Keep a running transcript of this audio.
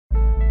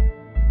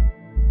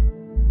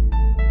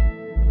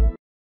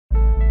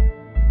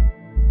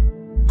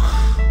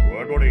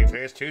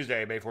Today is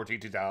Tuesday, May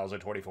 14,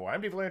 2024. I'm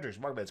Dave Landry.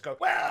 Market bets go.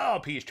 Well,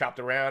 peas chopped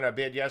around a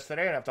bit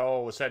yesterday, and after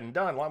all was said and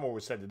done, a lot more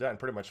was said and done.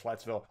 Pretty much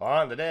Flatsville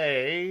on the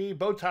day.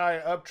 Bow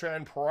tie,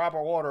 uptrend, proper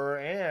order,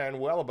 and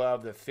well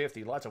above the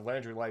 50. Lots of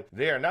Landry light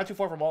there. Not too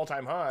far from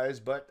all-time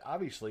highs, but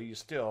obviously you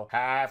still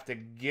have to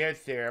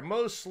get there.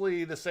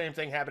 Mostly the same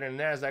thing happened in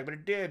NASDAQ, but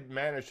it did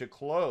manage to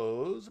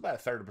close about a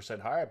third of a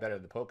percent higher, better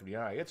than the poke in the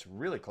eye. It's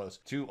really close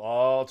to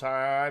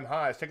all-time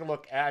highs. Take a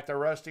look at the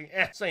Rusty.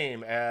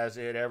 Same as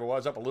it ever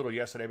was. Up a little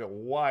yesterday, but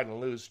wide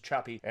and loose,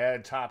 choppy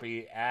and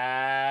toppy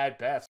at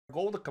best.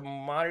 Gold, the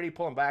commodity,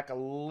 pulling back a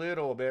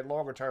little bit.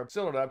 Longer term,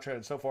 still an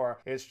uptrend. So far,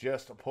 it's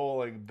just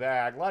pulling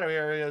back. A lot of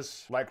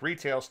areas like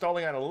retail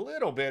stalling out a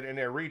little bit in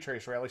their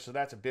retrace rally, so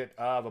that's a bit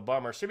of a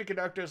bummer.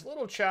 Semiconductors, a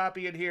little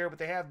choppy in here, but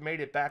they have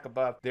made it back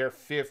above their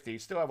 50.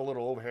 Still have a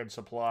little overhead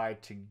supply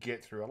to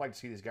get through. I'd like to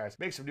see these guys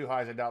make some new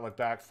highs and not look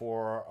back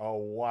for a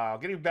while.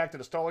 Getting back to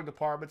the stalling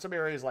department, some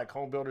areas like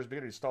home builders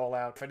beginning to stall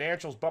out.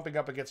 Financials bumping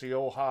up against the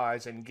old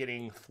highs and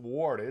getting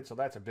thwarted, so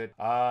that's a bit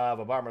of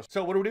a bummer.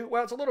 So what do?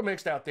 Well, it's a little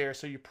mixed out there,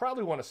 so you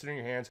probably want to sit in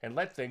your hands and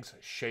let things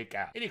shake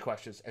out. Any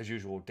questions, as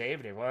usual, Dave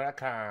at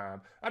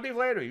DaveLandry.com. I'm Dave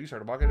Landry. You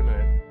start a market in a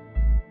minute.